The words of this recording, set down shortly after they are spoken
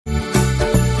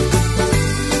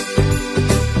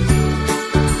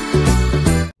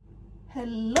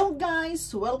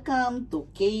welcome to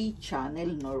K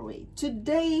Channel Norway.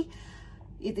 Today,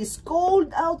 it is cold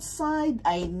outside.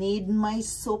 I need my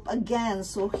soup again.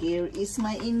 So here is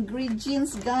my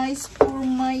ingredients, guys, for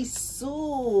my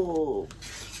soup.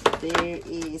 There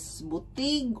is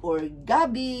butig or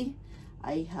gabi.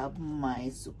 I have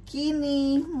my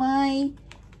zucchini, my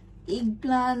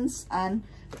eggplants, and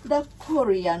the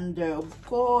coriander, of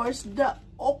course, the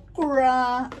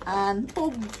okra, and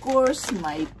of course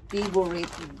my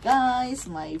favorite, guys,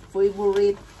 my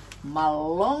favorite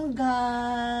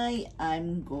malunggay.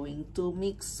 I'm going to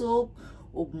mix soup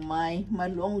of my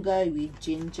malunggay with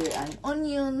ginger and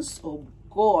onions, of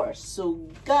course. So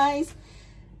guys,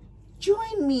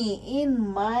 join me in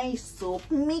my soup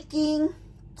making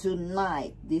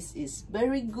tonight. This is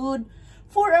very good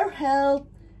for our health,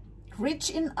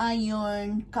 rich in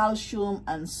iron, calcium,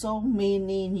 and so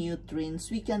many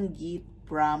nutrients we can get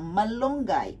from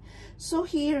malunggay. So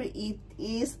here it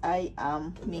is. I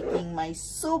am making my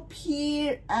soup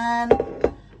here, and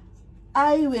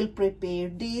I will prepare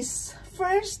this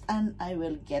first and I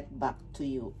will get back to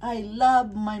you. I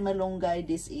love my malunggay.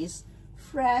 This is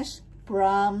fresh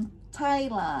from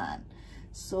Thailand.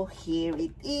 So here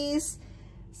it is.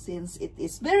 Since it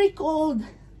is very cold,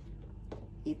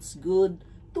 it's good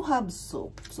to have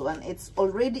soup. So, and it's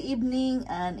already evening,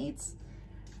 and it's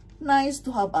nice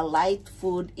to have a light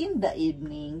food in the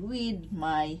evening with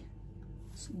my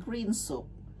green soup,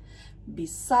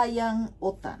 Bisayang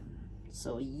Utan.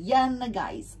 So yan na,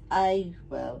 guys, I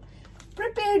will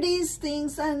prepare these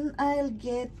things and I'll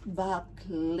get back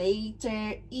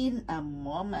later in a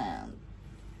moment.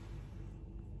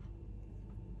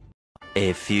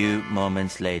 A few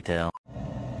moments later.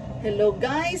 Hello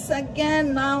guys,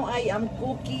 again, now I am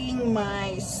cooking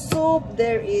my soup.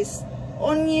 There is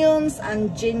onions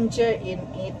and ginger in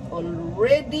it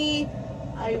already.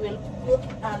 I will put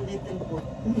a little bit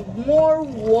more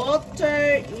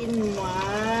water in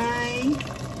my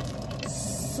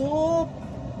soup,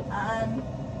 and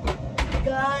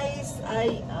guys,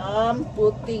 I am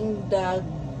putting the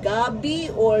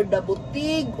gabi or the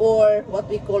butig, or what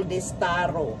we call this,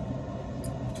 taro.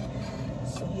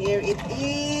 Here it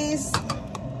is.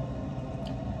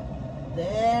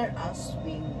 There, as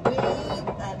we wait,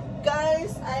 and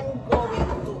guys, I'm going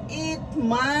to eat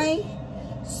my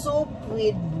soup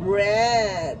with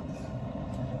bread.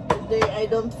 Today I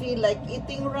don't feel like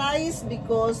eating rice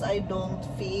because I don't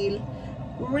feel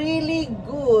really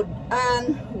good,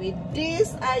 and with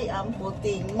this I am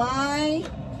putting my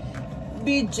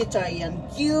vegetarian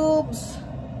cubes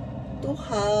to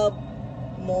have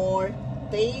more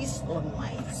taste on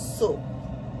my soup.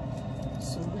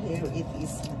 So here it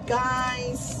is,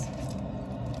 guys.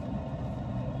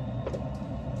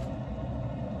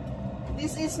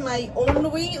 This is my own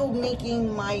way of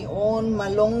making my own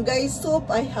malunggay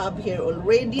soup. I have here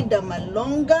already the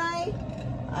malunggay.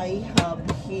 I have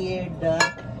here the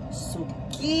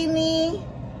zucchini.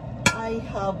 I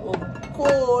have, of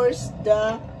course,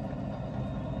 the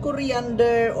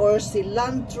coriander or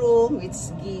cilantro,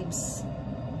 which gives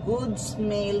good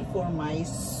smell for my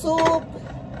soup,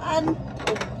 and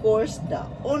of course the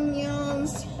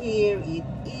onions. Here it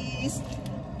is,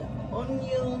 the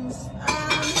onions,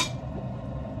 and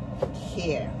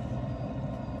here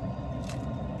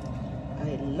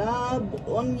I love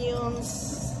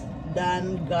onions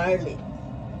than garlic.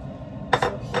 So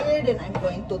here, then I'm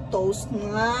going to toast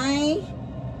my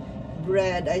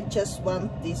bread. I just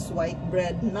want this white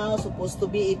bread now. Supposed to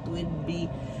be, it would be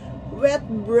wet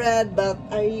bread, but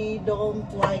I don't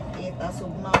like it as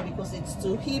of now because it's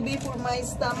too heavy for my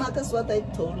stomach. As what I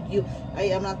told you, I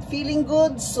am not feeling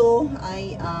good, so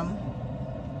I am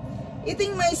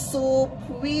eating my soup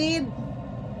with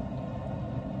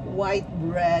white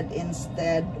bread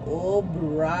instead of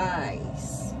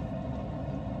rice.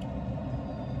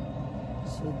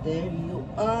 So there you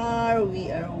are. We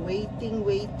are waiting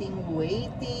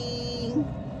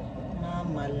na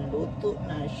maluto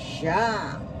na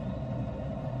siya.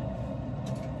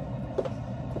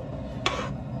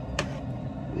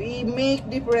 We make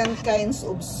different kinds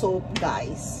of soup,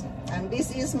 guys, and this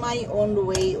is my own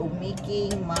way of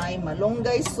making my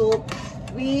malunggay soup.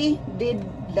 We did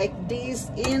like this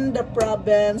in the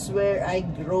province where I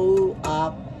grew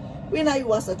up when I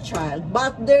was a child,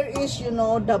 but there is, you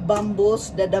know, the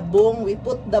bamboos, the dabong. We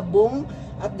put dabong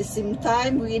at the same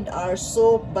time with our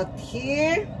soup, but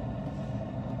here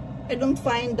I don't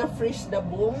find the fresh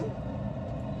dabong,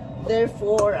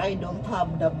 therefore I don't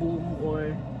have dabong,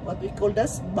 or what we call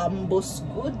this, bamboos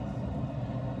good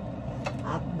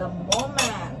at the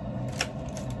moment.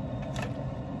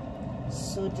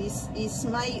 So this is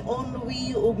my own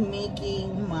way of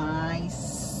making my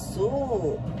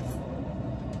soup.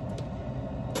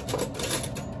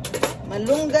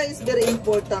 Malunggay is very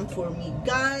important for me,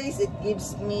 guys. It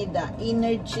gives me the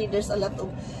energy. There's a lot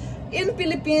of, in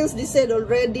Philippines, they said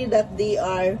already that they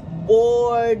are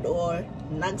bored or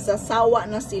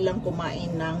nagsasawa na silang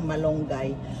kumain ng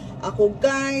malunggay. Ako,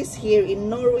 guys, here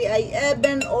in Norway, I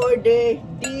even ordered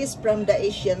this from the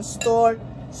Asian store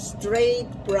straight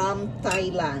from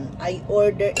Thailand. I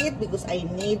ordered it because I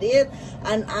need it,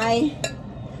 and I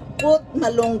put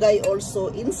malunggay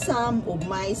also in some of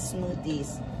my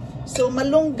smoothies. So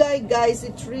malunggay, guys,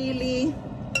 it really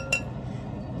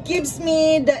gives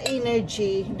me the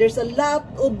energy. There's a lot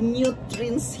of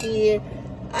nutrients here,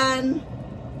 and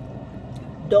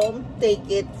don't take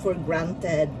it for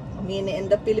granted. Meaning in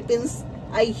the Philippines,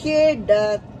 I hear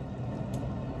that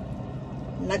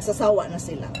nagsasawa na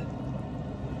sila.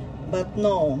 But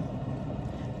no,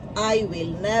 I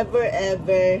will never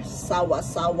ever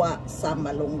sawa-sawa sa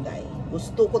malunggay.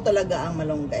 Gusto ko talaga ang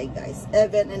malunggay, guys.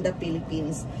 Even in the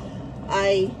Philippines,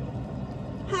 I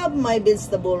have my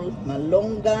vegetable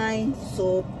malunggay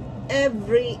soup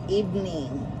every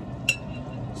evening.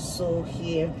 So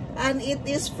here, and it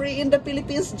is free in the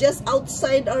Philippines, just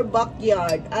outside our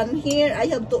backyard. And here I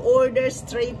have to order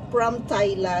straight from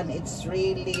Thailand. It's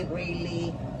really,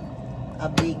 really a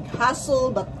big hassle,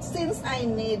 but since I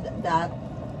need that,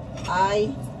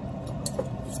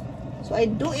 so I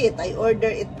do it. I order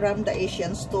it from the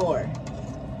Asian store.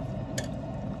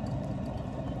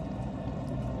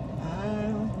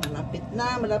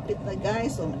 Malapit na,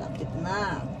 guys. So malapit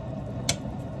na.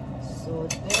 So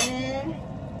there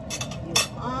you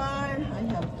are. I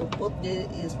have to put, this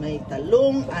is my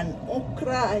talong and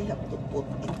okra. I have to put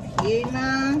it here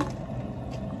na.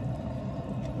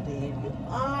 There you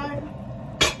are.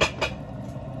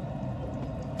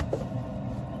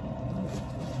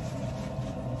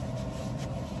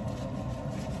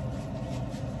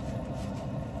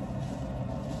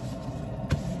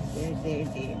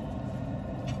 There.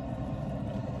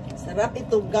 Sarap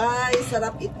ito, guys.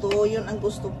 Sarap ito. Yun ang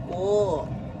gusto ko.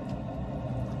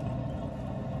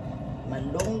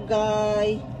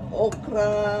 Malunggay,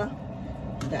 okra,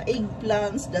 the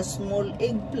eggplants, the small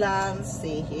eggplants.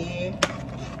 See here.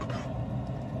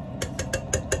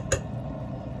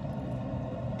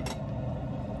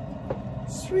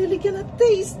 It's really gonna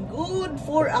taste good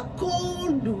for a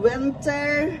cold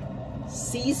winter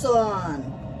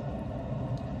season.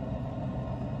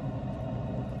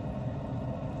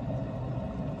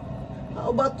 How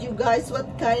about you guys? What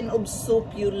kind of soup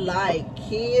you like?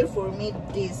 Here for me,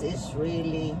 this is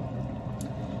really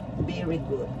very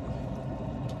good.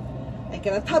 I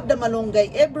cannot have the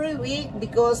malunggay every week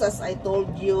because, as I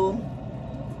told you,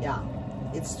 yeah,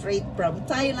 it's straight from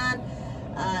Thailand,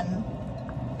 and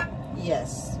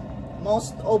yes,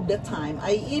 most of the time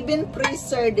I even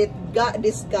preserved it.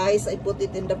 This, guys, I put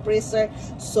it in the freezer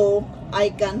so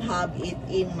I can have it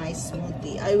in my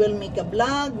smoothie. I will make a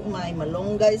vlog my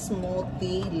malunggay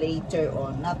smoothie later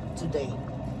on, not today.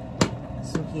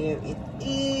 So here it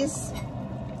is.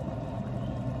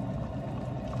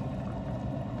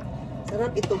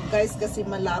 Sarap ito, guys, kasi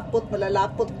malalapot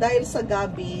dahil sa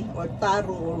gabi or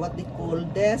taro or what they call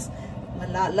this.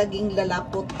 Laging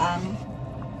lalapot ang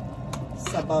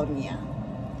sabaw niya.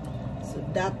 So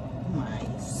that my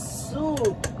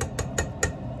soup.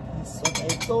 That's what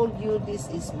I told you. This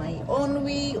is my own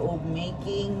way of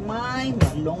making my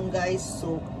malunggay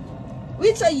soup,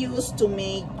 which I used to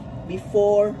make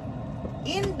before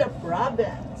in the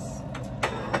province.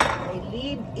 I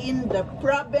live in the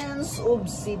province of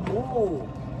Cebu.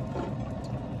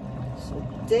 So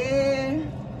there.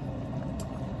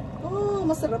 Oh,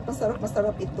 masarap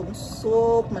itong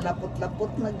soup.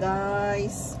 Malapot-lapot na,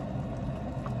 guys.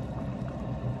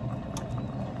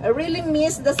 I really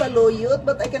miss the saluyot,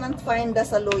 but I cannot find the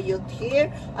saluyot here.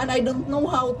 And I don't know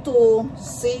how to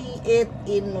say it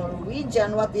in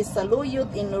Norwegian. What is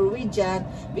saluyot in Norwegian?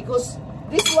 Because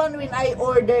this one, when I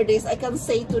order this, I can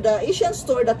say to the Asian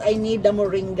store that I need the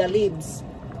moringga leaves.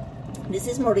 This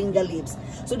is moringga leaves.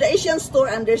 So the Asian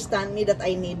store understand me that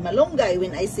I need malunggay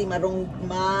when I see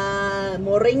moringga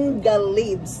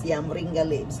leaves. Yeah, moringga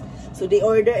leaves. So they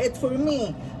order it for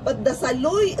me. But the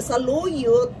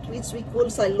saluyot, which we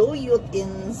call saluyot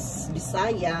in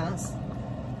Visayas,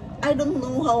 I don't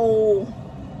know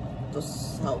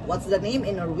what's the name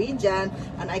in Norwegian,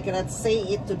 and I cannot say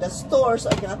it to the store,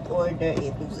 so I cannot order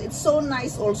it. Because it's so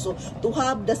nice also to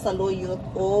have the saluyot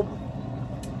for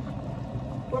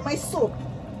my soup.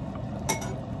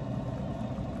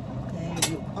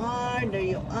 There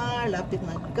you are. Lapit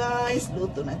na, guys.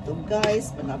 Luto na ito,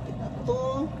 guys. Malapit na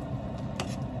to.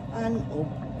 And of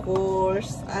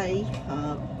course, I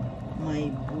have my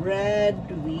bread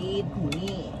with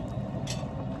me.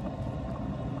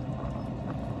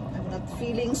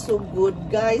 feeling so good,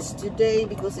 guys, today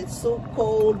because it's so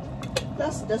cold.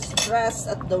 Plus the stress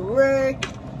at the work.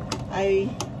 I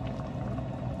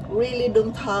really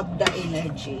don't have the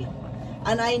energy.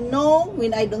 And I know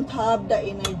when I don't have the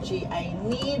energy, I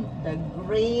need the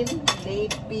green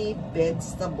leafy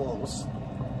vegetables.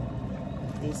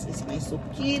 This is my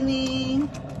zucchini.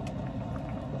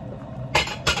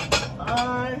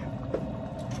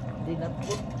 Did not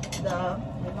put the, I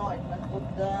did not put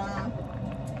the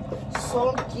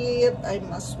salt kit. I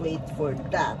must wait for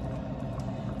that.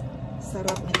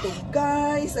 Sarap nito,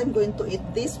 guys. I'm going to eat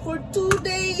this for 2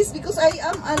 days because I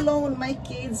am alone. My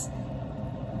kids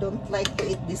don't like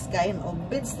to eat this kind of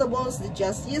vegetables. They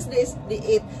just use this. They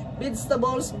eat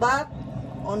vegetables, but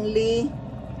only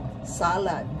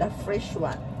salad, the fresh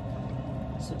one.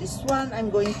 So this one,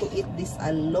 I'm going to eat this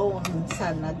alone.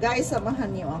 Sana, guys,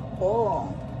 samahan niyo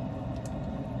ako.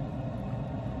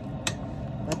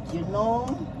 But you know,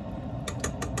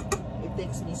 it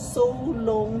takes me so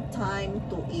long time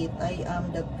to eat. I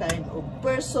am that kind of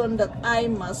person that I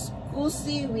must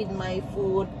coozy with my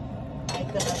food. I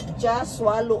cannot just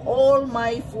swallow all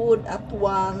my food at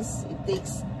once. It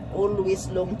takes always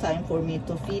long time for me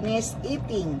to finish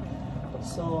eating.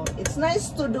 So it's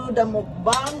nice to do the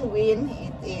mukbang when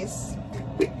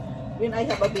I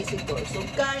have a visitor. So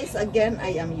guys, again,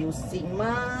 I am using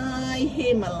my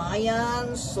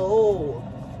Himalayan salt,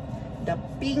 the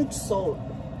pink salt,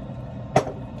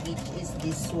 which is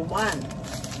this one.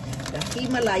 The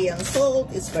Himalayan salt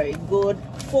is very good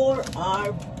for our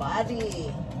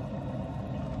body.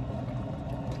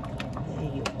 There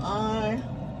you are.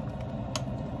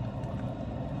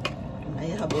 I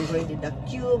have already the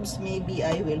cubes. Maybe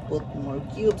I will put more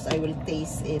cubes. I will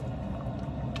taste it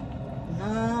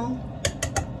now.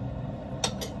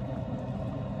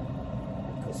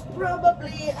 Because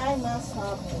probably I must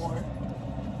have more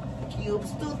cubes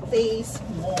to taste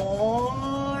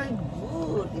more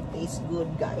good. It tastes good,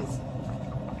 guys.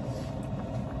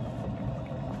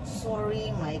 Sorry,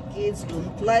 my kids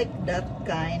don't like that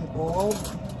kind of,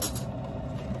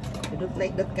 they don't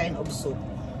like that kind of soup.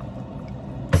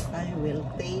 I will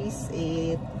taste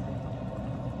it.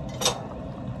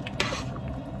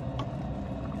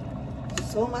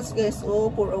 So much, guys.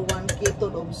 Oh, for a 1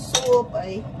 kilo of soup.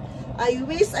 I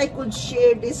wish I could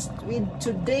share this with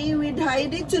today with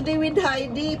Heidi. Today with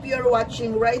Heidi, if you're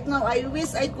watching right now, I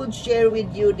wish I could share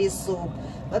with you this soup.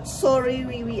 But sorry,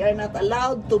 we are not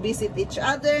allowed to visit each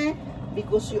other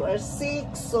because you are sick.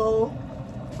 So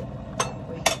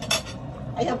wait,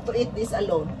 I have to eat this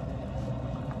alone.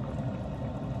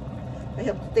 I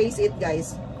have to taste it,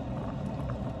 guys.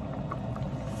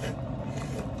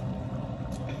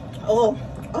 Oh,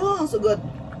 so good.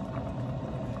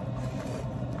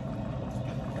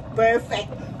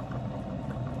 Perfect.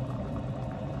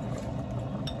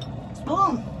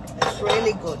 Oh, it's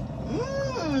really good.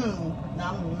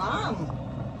 Nom nom.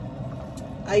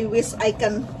 I wish I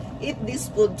can eat this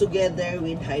food together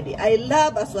with Heidi. I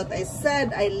love, as what I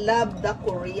said, I love the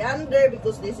coriander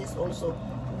because this is also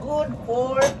good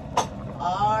for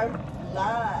our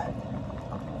blood.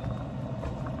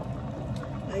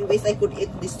 I wish I could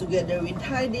eat this together with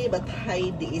Heidi, but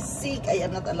Heidi is sick. I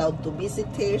am not allowed to visit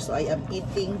her, so I am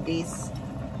eating these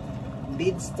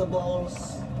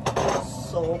vegetables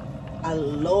soup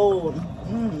alone.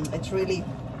 It's really,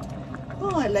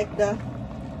 oh, I like the,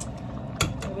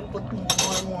 I will put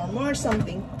more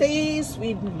something taste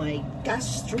with my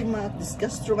gastromat, this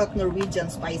gastromat Norwegian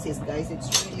spices, guys.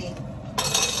 It's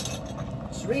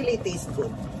really tastes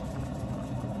good.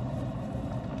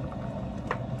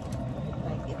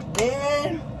 Like it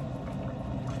there.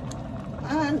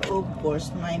 And of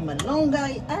course my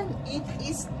malunggay, and it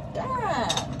is done.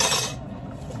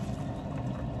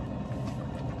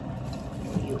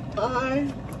 There you are.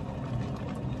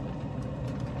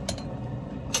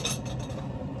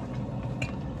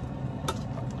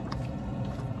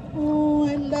 Oh,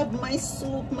 I love my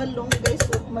soup, malunggay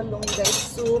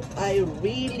soup. I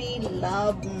really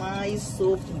love my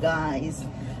soup, guys.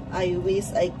 I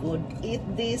wish I could eat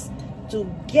this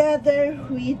together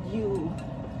with you.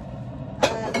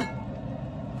 And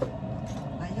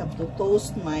I have to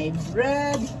toast my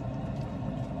bread.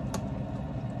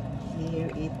 Here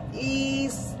it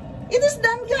is. It is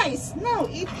done, guys. Now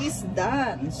it is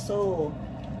done. So,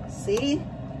 see?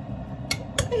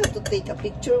 I have to take a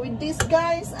picture with this,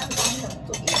 guys, and I have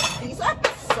to eat this.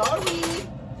 Sorry.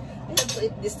 I have to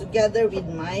eat this together with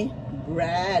my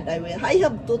bread. I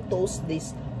have to toast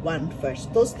this one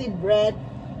first. Toasted bread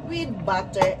with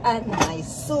butter and my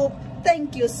soup.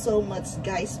 Thank you so much,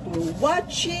 guys, for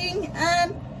watching,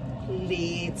 and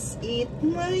Let's eat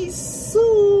my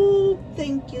soup.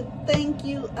 Thank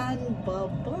you, and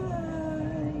bye-bye.